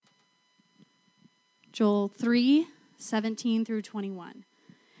Joel 3:17 through 21.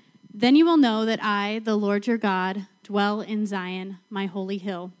 Then you will know that I, the Lord your God, dwell in Zion, my holy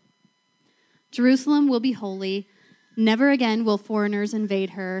hill. Jerusalem will be holy. Never again will foreigners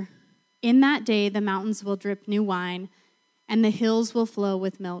invade her. In that day the mountains will drip new wine, and the hills will flow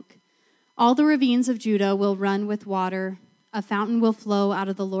with milk. All the ravines of Judah will run with water. A fountain will flow out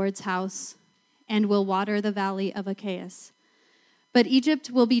of the Lord's house, and will water the valley of Achaia. But Egypt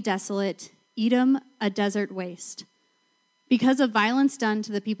will be desolate, Edom a desert waste, because of violence done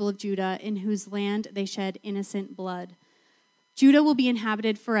to the people of Judah, in whose land they shed innocent blood. Judah will be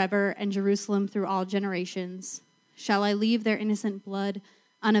inhabited forever, and Jerusalem through all generations. Shall I leave their innocent blood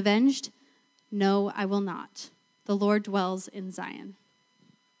unavenged? No, I will not. The Lord dwells in Zion.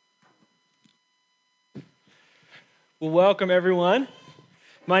 Well, welcome everyone.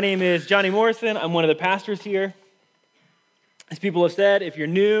 My name is Johnny Morrison. I'm one of the pastors here. As people have said, if you're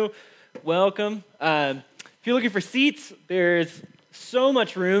new, welcome. If you're looking for seats, there's so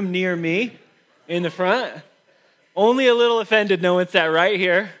much room near me in the front. Only a little offended no one sat right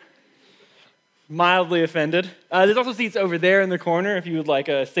here. Mildly offended. There's also seats over there in the corner if you would like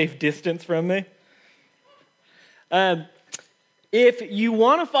a safe distance from me. If you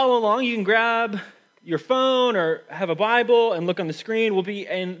want to follow along, you can grab your phone or have a Bible and look on the screen. We'll be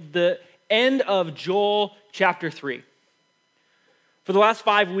in the end of Joel chapter 3. For the last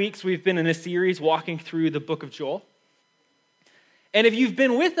 5 weeks, we've been in this series walking through the book of Joel. And if you've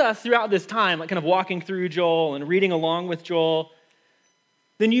been with us throughout this time, like kind of walking through Joel and reading along with Joel,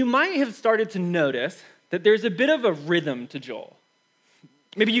 then you might have started to notice that there's a bit of a rhythm to Joel.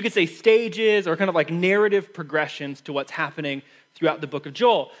 Maybe you could say stages or kind of like narrative progressions to what's happening throughout the book of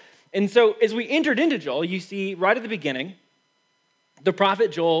Joel. And so as we entered into Joel, you see right at the beginning, the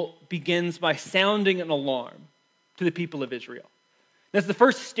prophet Joel begins by sounding an alarm to the people of Israel. That's the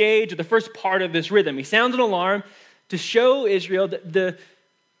first stage or the first part of this rhythm. He sounds an alarm to show Israel that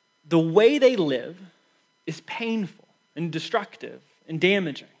the way they live is painful and destructive and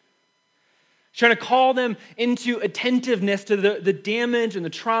damaging. He's trying to call them into attentiveness to the damage and the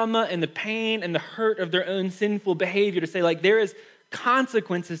trauma and the pain and the hurt of their own sinful behavior, to say, like, there is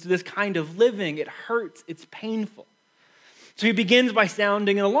consequences to this kind of living. It hurts. It's painful. So he begins by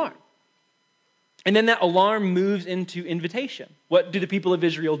sounding an alarm. And then that alarm moves into invitation. What do the people of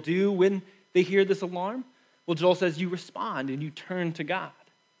Israel do when they hear this alarm? Well, Joel says you respond and you turn to God,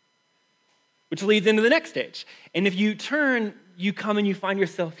 which leads into the next stage. And if you turn, you come and you find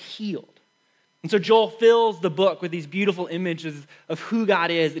yourself healed. And so Joel fills the book with these beautiful images of who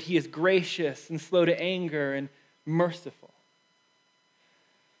God is, that he is gracious and slow to anger and merciful.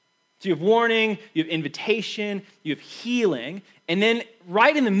 So you have warning, you have invitation, you have healing, and then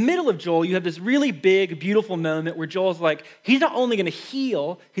right in the middle of Joel, you have this really big, beautiful moment where Joel's like, he's not only going to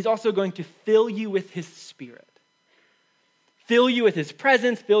heal, he's also going to fill you with his spirit. Fill you with his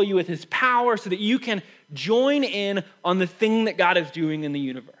presence, fill you with his power, so that you can join in on the thing that God is doing in the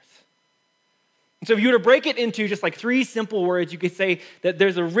universe. And so if you were to break it into just like 3 simple words, you could say that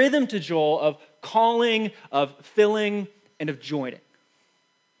there's a rhythm to Joel of calling, of filling, and of joining.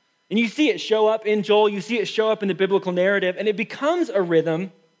 And you see it show up in Joel, you see it show up in the biblical narrative, and it becomes a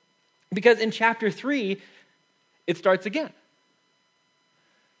rhythm because in chapter 3, it starts again.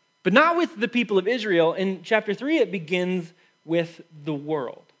 But not with the people of Israel. In chapter 3, it begins with the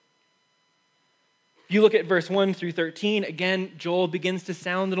world. If you look at verse 1 through 13, again, Joel begins to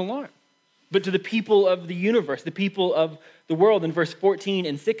sound an alarm. But to the people of the universe, the people of the world, in verse 14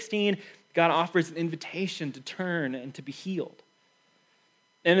 and 16, God offers an invitation to turn and to be healed.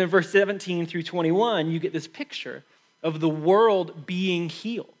 And in verse 17 through 21, you get this picture of the world being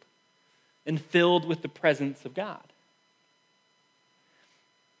healed and filled with the presence of God.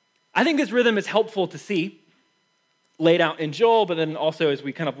 I think this rhythm is helpful to see laid out in Joel, but then also as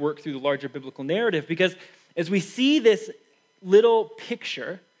we kind of work through the larger biblical narrative, because as we see this little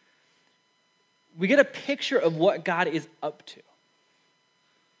picture, we get a picture of what God is up to.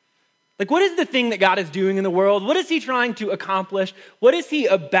 Like, what is the thing that God is doing in the world? What is he trying to accomplish? What is he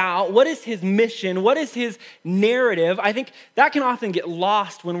about? What is his mission? What is his narrative? I think that can often get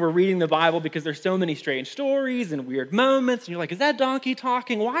lost when we're reading the Bible because there's so many strange stories and weird moments. And you're like, is that donkey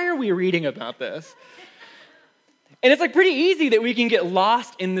talking? Why are we reading about this? And it's like pretty easy that we can get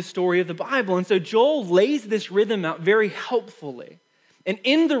lost in the story of the Bible. And so Joel lays this rhythm out very helpfully. And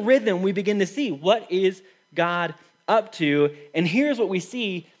in the rhythm, we begin to see what is God up to. And here's what we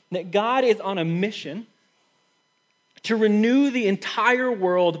see, that God is on a mission to renew the entire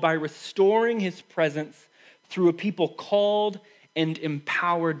world by restoring his presence through a people called and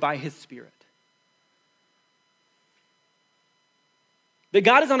empowered by his Spirit. That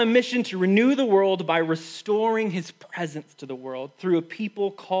God is on a mission to renew the world by restoring his presence to the world through a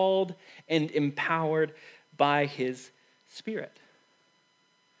people called and empowered by his Spirit.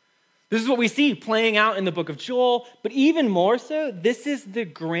 This is what we see playing out in the book of Joel, but even more so, this is the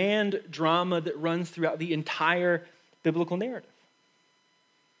grand drama that runs throughout the entire biblical narrative.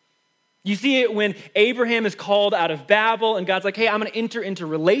 You see it when Abraham is called out of Babel and God's like, hey, I'm going to enter into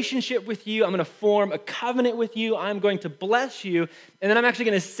relationship with you. I'm going to form a covenant with you. I'm going to bless you. And then I'm actually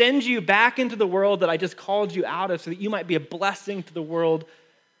going to send you back into the world that I just called you out of so that you might be a blessing to the world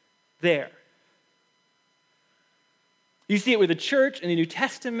there. You see it with the church in the New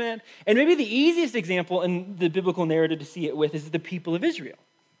Testament. And maybe the easiest example in the biblical narrative to see it with is the people of Israel.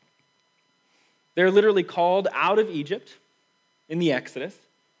 They're literally called out of Egypt in the Exodus.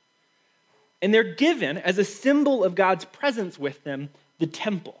 And they're given, as a symbol of God's presence with them, the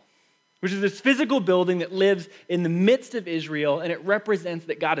temple, which is this physical building that lives in the midst of Israel, and it represents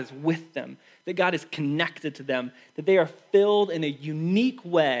that God is with them, that God is connected to them, that they are filled in a unique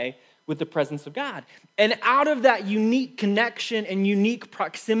way with the presence of God. And out of that unique connection and unique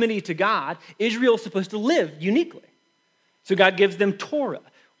proximity to God, Israel is supposed to live uniquely. So God gives them Torah,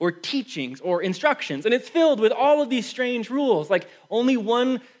 or teachings, or instructions, and it's filled with all of these strange rules, like only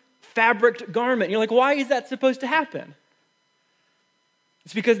one fabric garment. And you're like, why is that supposed to happen?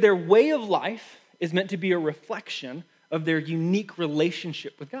 It's because their way of life is meant to be a reflection of their unique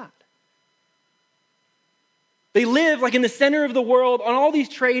relationship with God. They live like in the center of the world on all these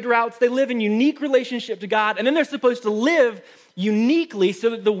trade routes. They live in unique relationship to God, and then they're supposed to live uniquely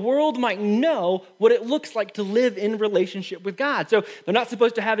so that the world might know what it looks like to live in relationship with God. So they're not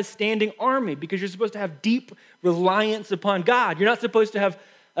supposed to have a standing army because you're supposed to have deep reliance upon God. You're not supposed to have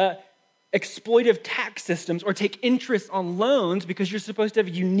exploitive tax systems or take interest on loans because you're supposed to have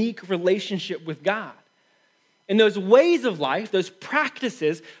a unique relationship with God. And those ways of life, those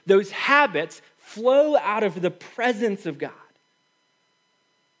practices, those habits flow out of the presence of God.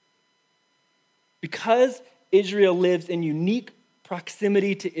 Because Israel lives in unique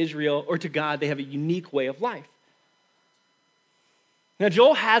proximity to Israel or to God, they have a unique way of life. Now,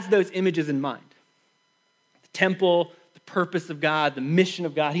 Joel has those images in mind. The temple, purpose of God, the mission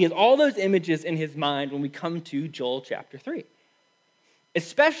of God. He has all those images in his mind when we come to Joel chapter 3.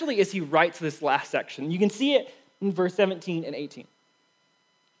 Especially as he writes this last section. You can see it in verse 17 and 18.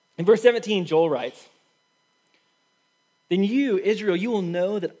 In verse 17, Joel writes, "Then you, Israel, you will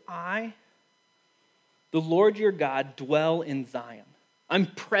know that I, the Lord your God, dwell in Zion. I'm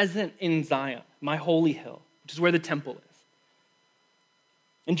present in Zion, my holy hill, which is where the temple is.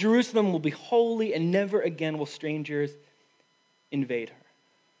 And Jerusalem will be holy, and never again will strangers invade her."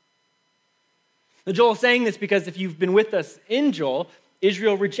 Now, Joel is saying this because if you've been with us in Joel,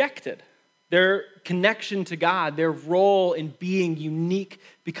 Israel rejected their connection to God, their role in being unique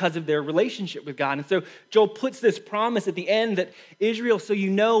because of their relationship with God. And so Joel puts this promise at the end that Israel, so you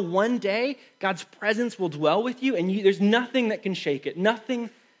know one day God's presence will dwell with you, and there's nothing that can shake it, nothing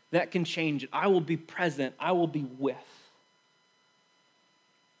that can change it. I will be present, I will be with.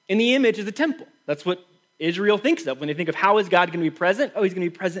 And the image is the temple. That's what Israel thinks of when they think of how is God going to be present? Oh, he's going to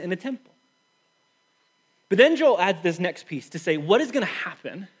be present in the temple. But then Joel adds this next piece to say, what is going to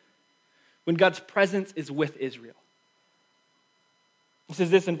happen when God's presence is with Israel? He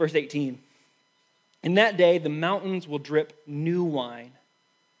says this in verse 18. "In that day, the mountains will drip new wine,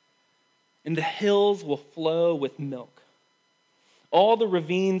 and the hills will flow with milk. All the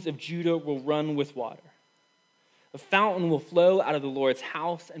ravines of Judah will run with water. A fountain will flow out of the Lord's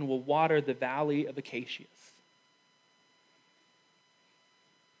house and will water the valley of Acacias."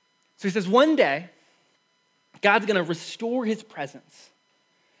 So he says one day, God's going to restore his presence.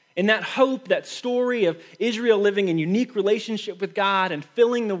 And that hope, that story of Israel living in unique relationship with God and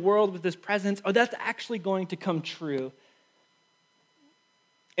filling the world with his presence, that's actually going to come true.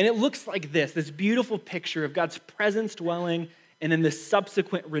 And it looks like this beautiful picture of God's presence dwelling and then the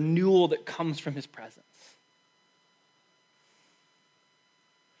subsequent renewal that comes from his presence.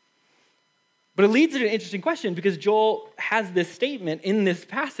 But it leads to an interesting question because Joel has this statement in this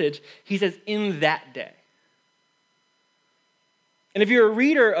passage. He says, "in that day." And if you're a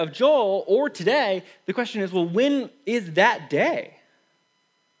reader of Joel or today, the question is, well, when is that day?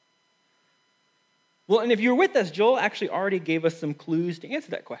 Well, and if you're with us, Joel actually already gave us some clues to answer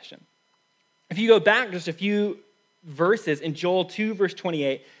that question. If you go back just a few verses in Joel 2, verse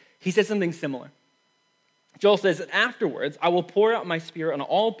 28, he says something similar. Joel says that afterwards, "I will pour out my spirit on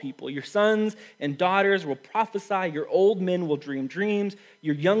all people. Your sons and daughters will prophesy. Your old men will dream dreams.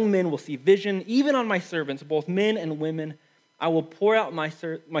 Your young men will see vision. Even on my servants, both men and women, I will pour out my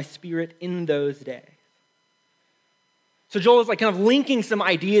spirit in those days." So Joel is like kind of linking some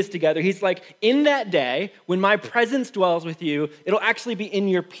ideas together. He's like, in that day, when my presence dwells with you, it'll actually be in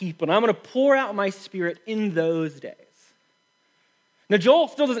your people. And I'm going to pour out my spirit in those days. Now, Joel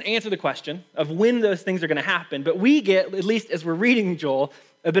still doesn't answer the question of when those things are going to happen, but we get, at least as we're reading Joel,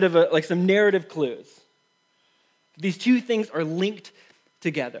 a bit of some narrative clues. These two things are linked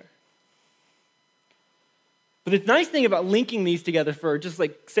together. But the nice thing about linking these together for just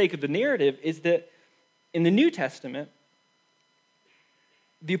like sake of the narrative is that in the New Testament,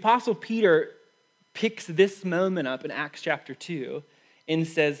 the Apostle Peter picks this moment up in Acts chapter 2 and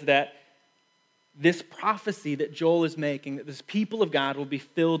says that this prophecy that Joel is making, that this people of God will be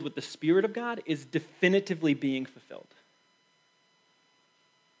filled with the Spirit of God, is definitively being fulfilled.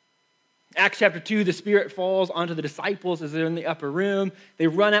 Acts chapter 2, the Spirit falls onto the disciples as they're in the upper room. They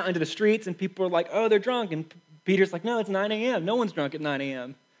run out into the streets and people are like, oh, they're drunk. And Peter's like, no, it's 9 a.m. No one's drunk at 9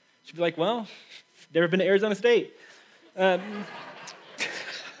 a.m. She'd be like, well, never been to Arizona State.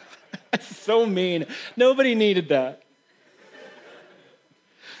 So mean. Nobody needed that.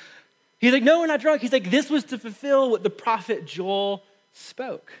 He's like, no, we're not drunk. He's like, this was to fulfill what the prophet Joel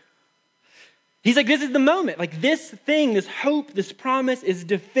spoke. He's like, this is the moment. Like this thing, this hope, this promise is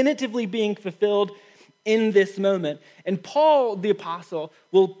definitively being fulfilled in this moment. And Paul, the apostle,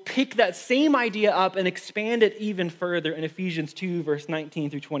 will pick that same idea up and expand it even further in Ephesians 2, verse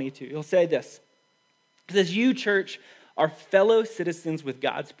 19 through 22. He'll say this. He says, you, church, are fellow citizens with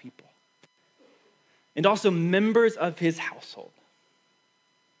God's people and also members of his household,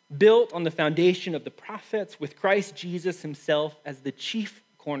 built on the foundation of the prophets with Christ Jesus himself as the chief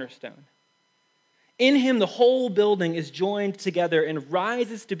cornerstone. In him, the whole building is joined together and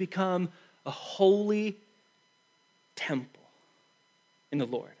rises to become a holy temple in the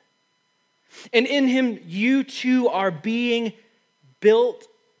Lord. And in him, you too are being built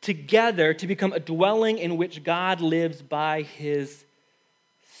together to become a dwelling in which God lives by his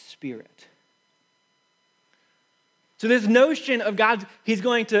Spirit. So this notion of God, he's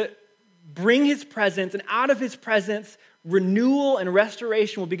going to bring his presence, and out of his presence, renewal and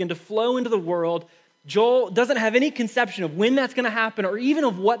restoration will begin to flow into the world. Joel doesn't have any conception of when that's going to happen or even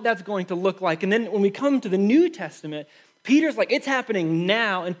of what that's going to look like. And then when we come to the New Testament, Peter's like, it's happening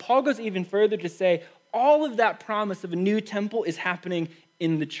now. And Paul goes even further to say, all of that promise of a new temple is happening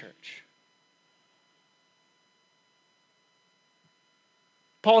in the church.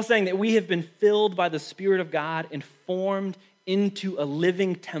 Paul's saying that we have been filled by the Spirit of God and formed into a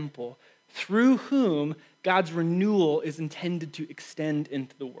living temple through whom God's renewal is intended to extend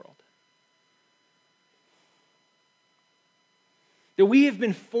into the world. That we have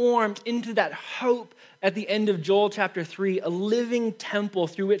been formed into that hope at the end of Joel chapter 3, a living temple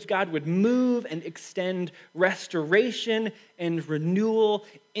through which God would move and extend restoration and renewal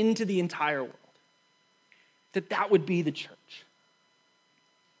into the entire world. That would be the church.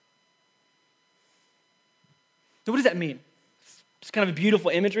 So what does that mean? It's kind of a beautiful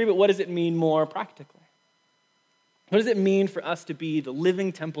imagery, but what does it mean more practically? What does it mean for us to be the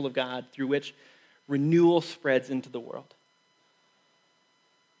living temple of God through which renewal spreads into the world?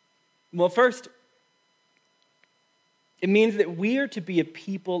 Well, first, it means that we are to be a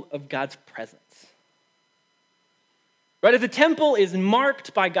people of God's presence. Right? If the temple is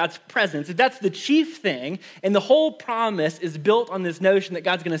marked by God's presence, if that's the chief thing, and the whole promise is built on this notion that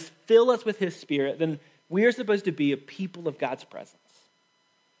God's going to fill us with his Spirit, then we are supposed to be a people of God's presence,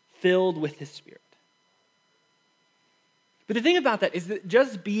 filled with his Spirit. But the thing about that is that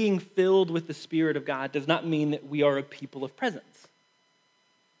just being filled with the Spirit of God does not mean that we are a people of presence.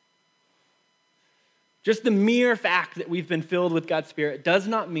 Just the mere fact that we've been filled with God's Spirit does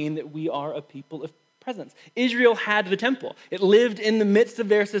not mean that we are a people of presence. Israel had the temple. It lived in the midst of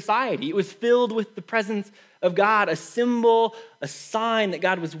their society. It was filled with the presence of God, a symbol, a sign that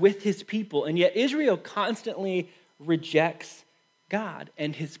God was with his people. And yet Israel constantly rejects God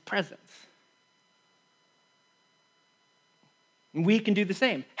and his presence. And we can do the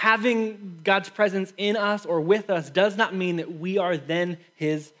same. Having God's presence in us or with us does not mean that we are then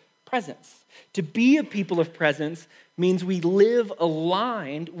his presence. To be a people of presence means we live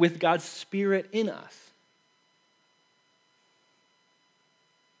aligned with God's Spirit in us.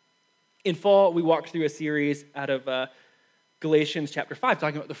 In fall, we walked through a series out of Galatians chapter 5,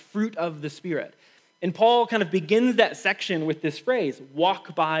 talking about the fruit of the Spirit. And Paul kind of begins that section with this phrase,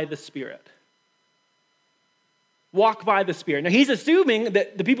 walk by the Spirit. Walk by the Spirit. Now, he's assuming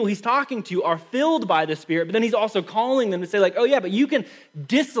that the people he's talking to are filled by the Spirit, but then he's also calling them to say, like, oh yeah, but you can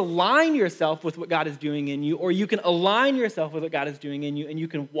disalign yourself with what God is doing in you, or you can align yourself with what God is doing in you, and you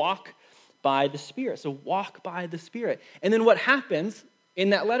can walk by the Spirit. So walk by the Spirit. And then what happens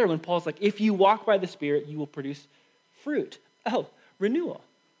in that letter when Paul's like, if you walk by the Spirit, you will produce fruit? Oh, renewal,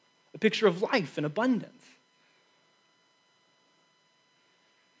 a picture of life and abundance.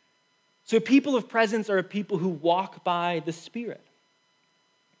 So people of presence are a people who walk by the Spirit.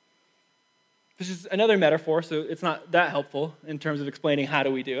 This is another metaphor, so it's not that helpful in terms of explaining how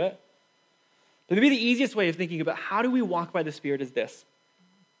do we do it. But maybe the easiest way of thinking about how do we walk by the Spirit is this: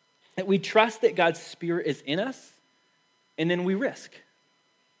 that we trust that God's Spirit is in us, and then we risk.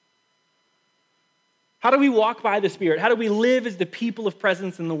 How do we walk by the Spirit? How do we live as the people of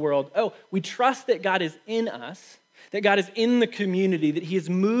presence in the world? Oh, we trust that God is in us, that God is in the community, that he is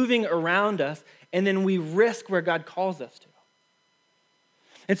moving around us, and then we risk where God calls us to.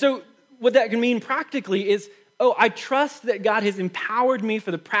 And so what that can mean practically is, oh, I trust that God has empowered me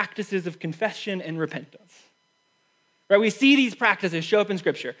for the practices of confession and repentance. Right? We see these practices show up in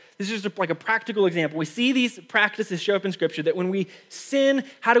Scripture. This is just like a practical example. We see these practices show up in Scripture that when we sin,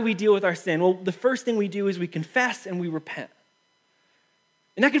 how do we deal with our sin? Well, the first thing we do is we confess and we repent.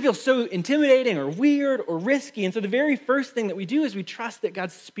 And that can feel so intimidating or weird or risky. And so the very first thing that we do is we trust that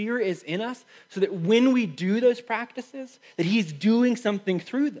God's Spirit is in us so that when we do those practices, that he's doing something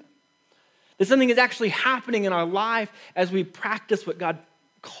through them. That something is actually happening in our life as we practice what God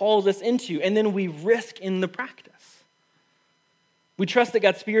calls us into, and then we risk in the practice. We trust that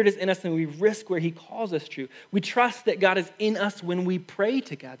God's Spirit is in us and we risk where he calls us to. We trust that God is in us when we pray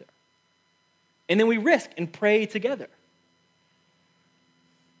together. And then we risk and pray together.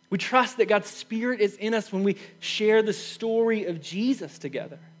 We trust that God's Spirit is in us when we share the story of Jesus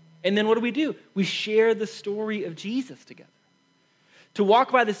together. And then what do? We share the story of Jesus together. To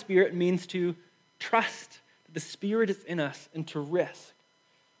walk by the Spirit means to trust that the Spirit is in us and to risk.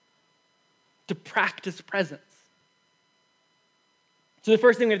 To practice presence. So the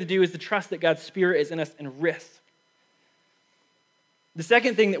first thing we have to do is to trust that God's Spirit is in us and risk. The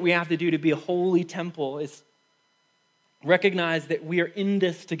second thing that we have to do to be a holy temple is recognize that we are in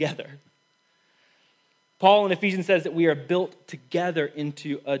this together. Paul in Ephesians says that we are built together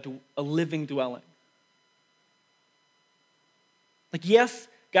into a living dwelling. Like, yes,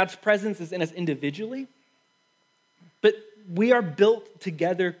 God's presence is in us individually, but we are built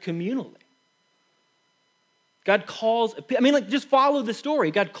together communally. God calls, just follow the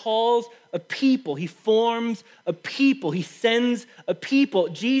story. God calls a people. He forms a people. He sends a people.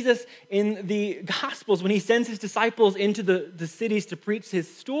 Jesus in the Gospels, when he sends his disciples into the cities to preach his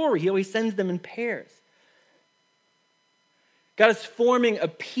story, he always sends them in pairs. God is forming a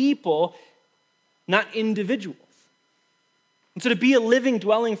people, not individuals. And so to be a living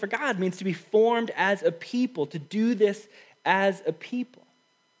dwelling for God means to be formed as a people, to do this as a people.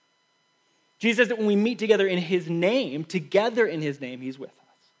 Jesus says that when we meet together in his name, he's with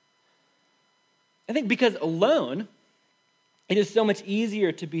us. I think because alone, it is so much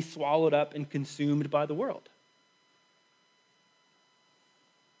easier to be swallowed up and consumed by the world.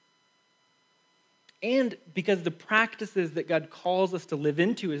 And because the practices that God calls us to live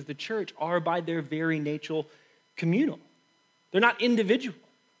into as the church are by their very nature communal. They're not individual.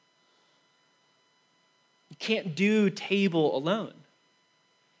 You can't do table alone.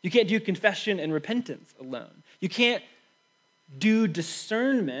 You can't do confession and repentance alone. You can't do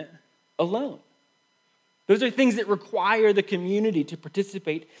discernment alone. Those are things that require the community to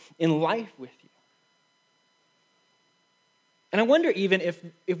participate in life with you. And I wonder even if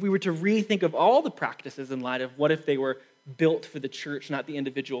we were to rethink of all the practices in light of what if they were built for the church, not the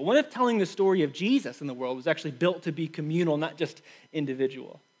individual? What if telling the story of Jesus in the world was actually built to be communal, not just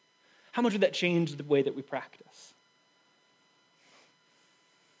individual? How much would that change the way that we practice?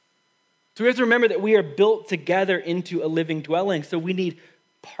 So we have to remember that we are built together into a living dwelling, so we need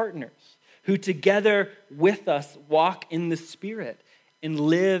partners who together with us walk in the Spirit and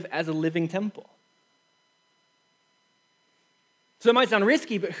live as a living temple. So it might sound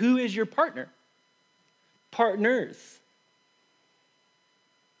risky, but who is your partner? Partners.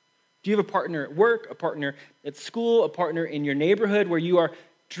 Do you have a partner at work, a partner at school, a partner in your neighborhood where you are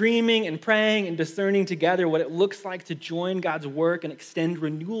dreaming and praying and discerning together what it looks like to join God's work and extend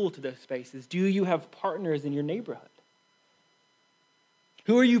renewal to those spaces? Do you have partners in your neighborhood?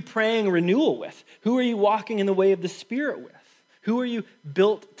 Who are you praying renewal with? Who are you walking in the way of the Spirit with? Who are you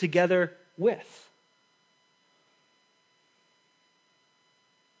built together with?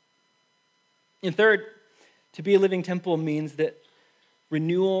 And third, to be a living temple means that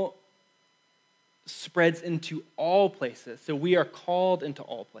renewal spreads into all places. So we are called into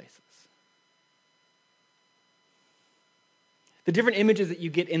all places. The different images that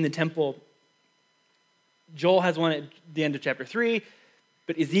you get in the temple, Joel has one at the end of chapter 3,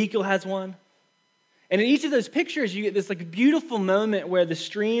 but Ezekiel has one. And in each of those pictures, you get this like beautiful moment where the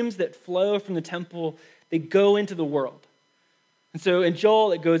streams that flow from the temple, they go into the world. And so in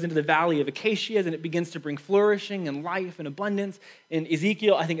Joel, it goes into the valley of acacias, and it begins to bring flourishing and life and abundance. In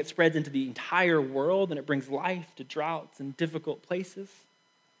Ezekiel, I think it spreads into the entire world, and it brings life to droughts and difficult places.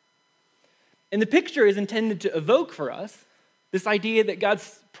 And the picture is intended to evoke for us this idea that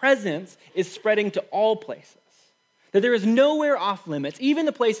God's presence is spreading to all places, that there is nowhere off limits, even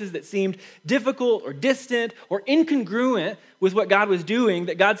the places that seemed difficult or distant or incongruent with what God was doing,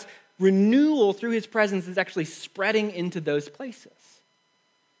 that God's renewal through his presence is actually spreading into those places.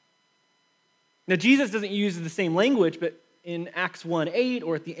 Now, Jesus doesn't use the same language, but in Acts 1:8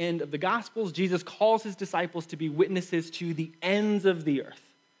 or at the end of the Gospels, Jesus calls his disciples to be witnesses to the ends of the earth.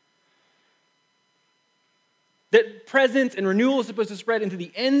 That presence and renewal is supposed to spread into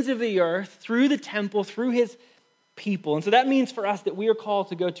the ends of the earth through the temple, through his people. And so that means for us that we are called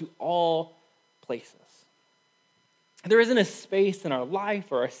to go to all places. There isn't a space in our life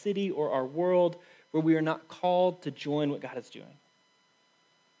or our city or our world where we are not called to join what God is doing.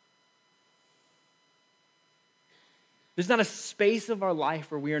 There's not a space of our life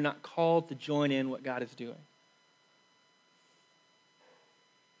where we are not called to join in what God is doing.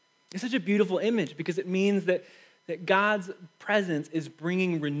 It's such a beautiful image because it means that God's presence is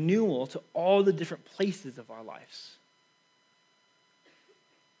bringing renewal to all the different places of our lives.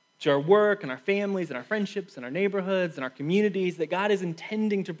 To our work and our families and our friendships and our neighborhoods and our communities, that God is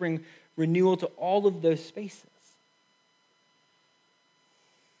intending to bring renewal to all of those spaces.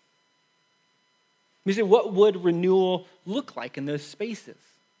 You say, what would renewal look like in those spaces?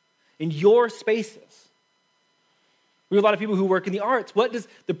 In your spaces? We have a lot of people who work in the arts. What does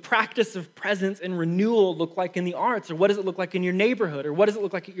the practice of presence and renewal look like in the arts? Or what does it look like in your neighborhood? Or what does it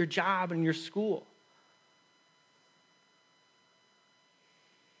look like at your job and your school?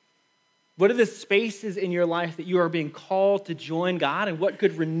 What are the spaces in your life that you are being called to join God? And what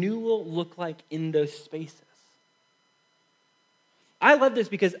could renewal look like in those spaces? I love this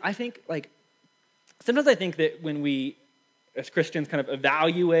because I think, sometimes I think that when we, as Christians, kind of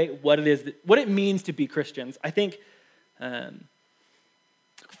evaluate what it means to be Christians, I think, for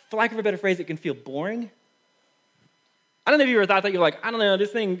lack of a better phrase, it can feel boring. I don't know if you ever thought that. You're like, I don't know,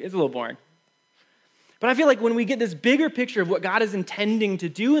 this thing is a little boring. But I feel like when we get this bigger picture of what God is intending to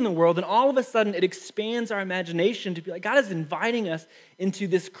do in the world, then all of a sudden it expands our imagination to be like, God is inviting us into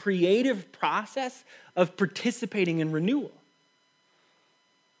this creative process of participating in renewal.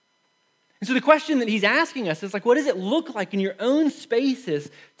 And so the question that he's asking us is what does it look like in your own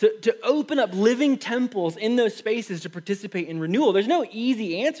spaces to open up living temples in those spaces to participate in renewal? There's no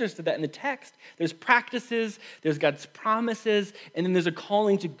easy answers to that in the text. There's practices, there's God's promises, and then there's a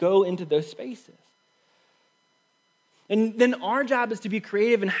calling to go into those spaces. And then our job is to be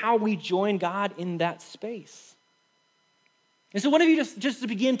creative in how we join God in that space. And so what if you just to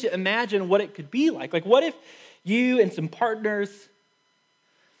begin to imagine what it could be like? What if you and some partners,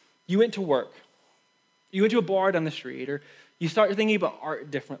 you went to work, you went to a bar down the street, or you start thinking about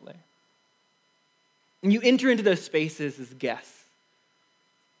art differently. And you enter into those spaces as guests.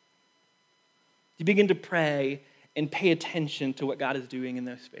 You begin to pray and pay attention to what God is doing in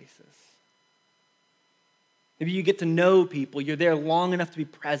those spaces. Maybe you get to know people. You're there long enough to be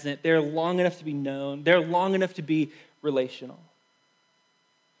present. They're long enough to be known. They're long enough to be relational.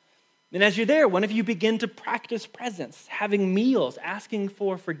 And as you're there, one of you begin to practice presence, having meals, asking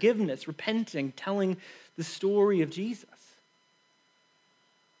for forgiveness, repenting, telling the story of Jesus.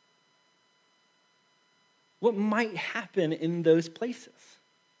 What might happen in those places?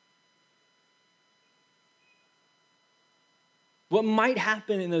 What might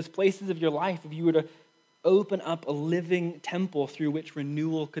happen in those places of your life if you were to open up a living temple through which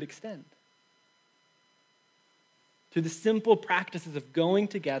renewal could extend? Through the simple practices of going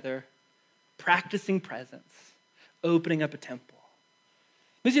together, practicing presence, opening up a temple.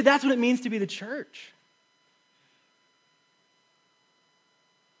 That's what it means to be the church.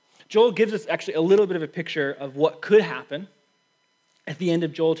 Joel gives us actually a little bit of a picture of what could happen at the end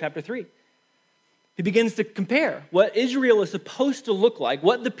of Joel chapter 3. He begins to compare what Israel is supposed to look like,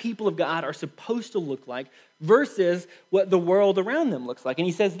 what the people of God are supposed to look like, versus what the world around them looks like. And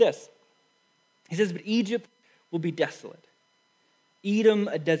he says this. He says, but Egypt will be desolate, Edom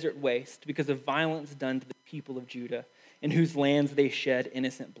a desert waste because of violence done to the people of Judah, in whose lands they shed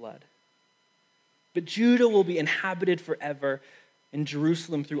innocent blood. But Judah will be inhabited forever, and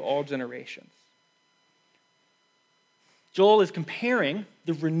Jerusalem through all generations. Joel is comparing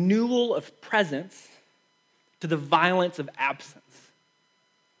the renewal of presence to the violence of absence.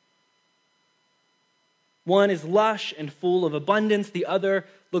 One is lush and full of abundance. The other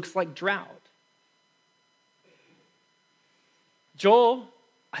looks like drought. Joel,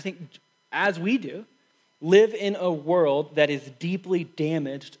 I think, as we do, live in a world that is deeply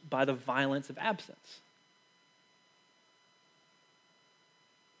damaged by the violence of absence.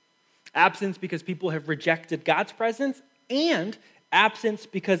 Absence because people have rejected God's presence, and absence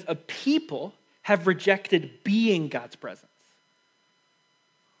because a people have rejected being God's presence.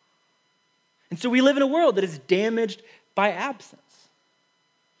 And so we live in a world that is damaged by absence.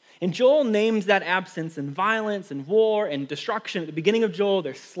 And Joel names that absence in violence and war and destruction. At the beginning of Joel,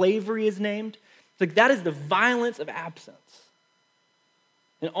 their slavery is named. It's like that is the violence of absence.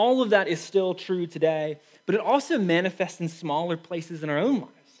 And all of that is still true today, but it also manifests in smaller places in our own lives.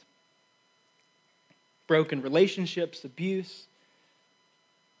 Broken relationships, abuse,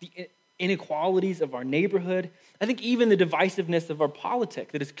 the inequalities of our neighborhood. I think even the divisiveness of our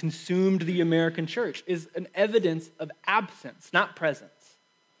politics that has consumed the American church is an evidence of absence, not presence.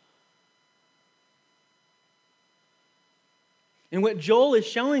 And what Joel is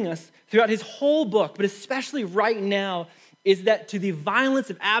showing us throughout his whole book, but especially right now, is that to the violence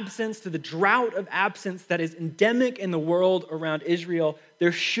of absence, to the drought of absence that is endemic in the world around Israel,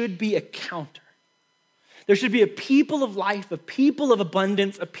 there should be a counter. There should be a people of life, a people of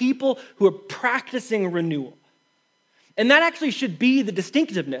abundance, a people who are practicing renewal. And that actually should be the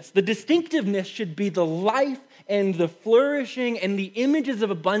distinctiveness. The distinctiveness should be the life and the flourishing and the images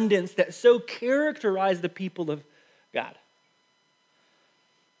of abundance that so characterize the people of God.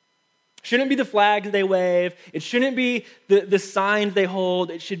 Shouldn't be the flags they wave. It shouldn't be the signs they hold.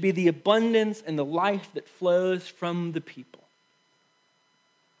 It should be the abundance and the life that flows from the people.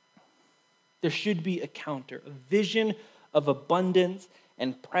 There should be a counter, a vision of abundance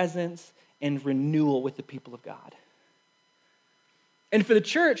and presence and renewal with the people of God. And for the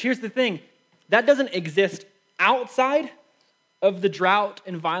church, here's the thing. That doesn't exist outside of the drought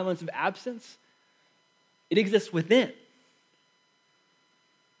and violence of absence. It exists within.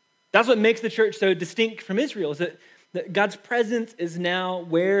 That's what makes the church so distinct from Israel, is that God's presence is now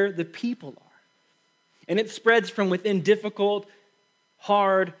where the people are. And it spreads from within difficult,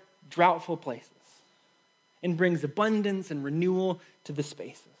 hard, droughtful places and brings abundance and renewal to the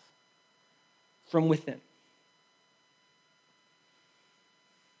spaces from within.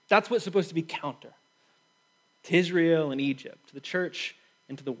 That's what's supposed to be counter to Israel and Egypt, to the church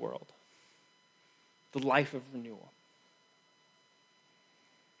and to the world. The life of renewal.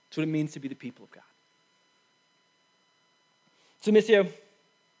 That's what it means to be the people of God. So, Missio,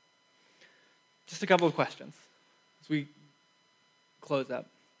 just a couple of questions as we close up.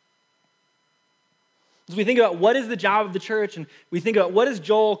 As we think about what is the job of the church, and we think about what is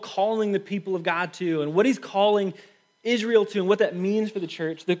Joel calling the people of God to, and what he's calling Israel to, and what that means for the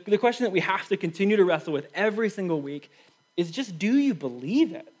church, the question that we have to continue to wrestle with every single week is just, do you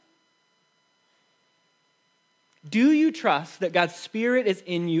believe it? Do you trust that God's Spirit is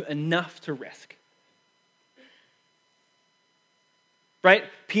in you enough to risk? Right?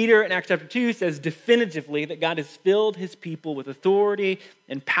 Peter in Acts chapter 2 says definitively that God has filled his people with authority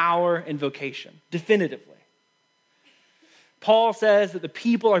and power and vocation. Definitively. Paul says that the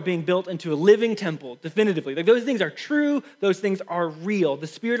people are being built into a living temple. Definitively. Like, those things are true. Those things are real. The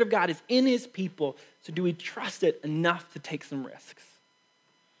Spirit of God is in his people. So do we trust it enough to take some risks?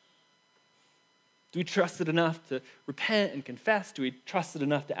 Do we trust it enough to repent and confess? Do we trust it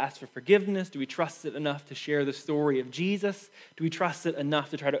enough to ask for forgiveness? Do we trust it enough to share the story of Jesus? Do we trust it enough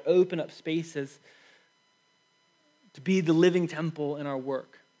to try to open up spaces to be the living temple in our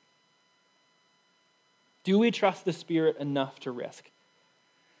work? Do we trust the Spirit enough to risk?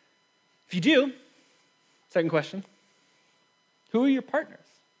 If you do, second question, who are your partners?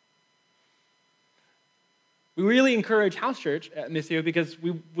 We really encourage House Church at Missio because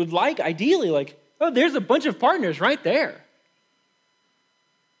we would like, ideally, oh, there's a bunch of partners right there. A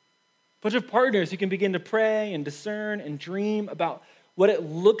bunch of partners who can begin to pray and discern and dream about what it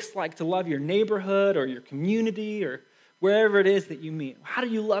looks like to love your neighborhood or your community or wherever it is that you meet. How do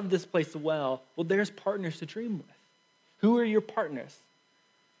you love this place well? Well, there's partners to dream with. Who are your partners?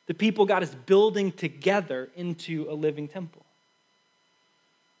 The people God is building together into a living temple.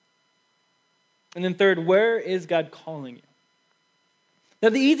 And then third, where is God calling you? Now,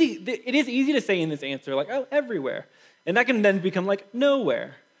 it is easy to say in this answer, everywhere. And that can then become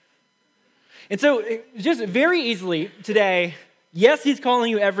nowhere. And so, just very easily today, yes, he's calling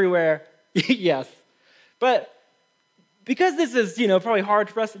you everywhere. Yes. But because this is, probably hard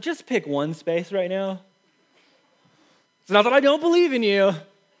for us, just pick one space right now. It's not that I don't believe in you.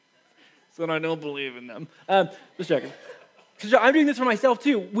 It's that I don't believe in them. Just checking. Because I'm doing this for myself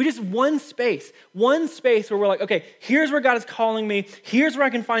too. We just one space where we're like, okay, here's where God is calling me. Here's where I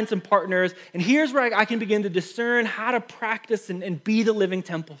can find some partners. And here's where I can begin to discern how to practice and be the living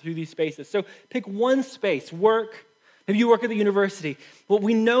temple through these spaces. So pick one space, work. Maybe you work at the university. Well,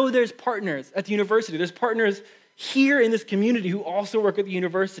 we know there's partners at the university. There's partners here in this community who also work at the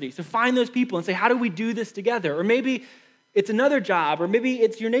university. So find those people and say, how do we do this together? Or maybe it's another job, or maybe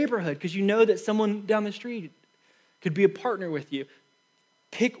it's your neighborhood because you know that someone down the street could be a partner with you.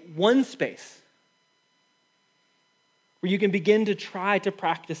 Pick one space where you can begin to try to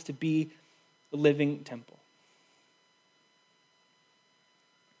practice to be a living temple.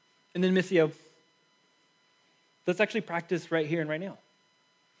 And then, Missio, let's actually practice right here and right now.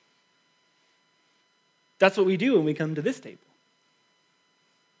 That's what we do when we come to this table.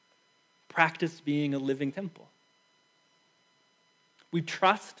 Practice being a living temple. We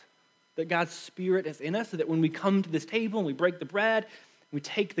trust that God's Spirit is in us, so that when we come to this table and we break the bread, we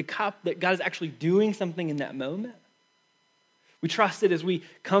take the cup, that God is actually doing something in that moment. We trust it as we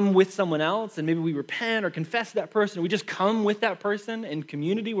come with someone else and maybe we repent or confess to that person, or we just come with that person in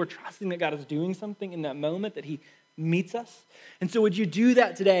community. We're trusting that God is doing something in that moment, that he meets us. And so would you do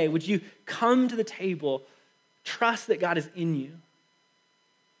that today? Would you come to the table, trust that God is in you,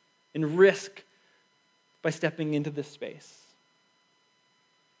 and risk by stepping into this space?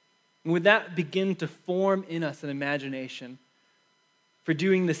 And would that begin to form in us an imagination for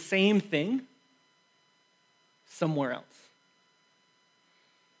doing the same thing somewhere else?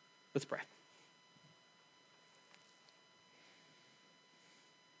 Let's pray.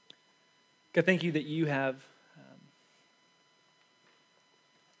 God, thank you that you have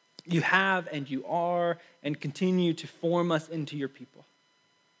and you are and continue to form us into your people.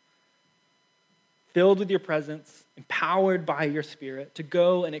 Filled with your presence, empowered by your Spirit to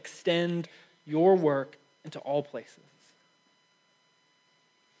go and extend your work into all places.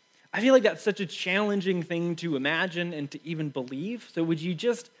 I feel like that's such a challenging thing to imagine and to even believe. So would you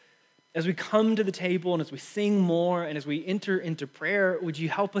just, as we come to the table and as we sing more and as we enter into prayer, would you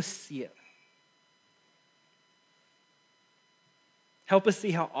help us see it? Help us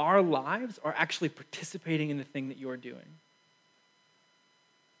see how our lives are actually participating in the thing that you're doing.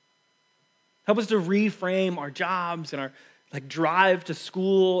 Help us to reframe our jobs and our drive to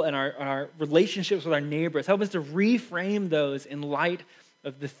school and our relationships with our neighbors. Help us to reframe those in light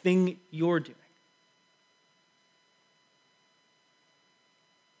of the thing you're doing.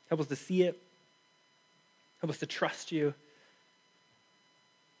 Help us to see it. Help us to trust you.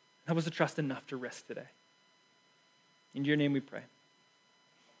 Help us to trust enough to risk today. In your name we pray.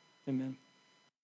 Amen.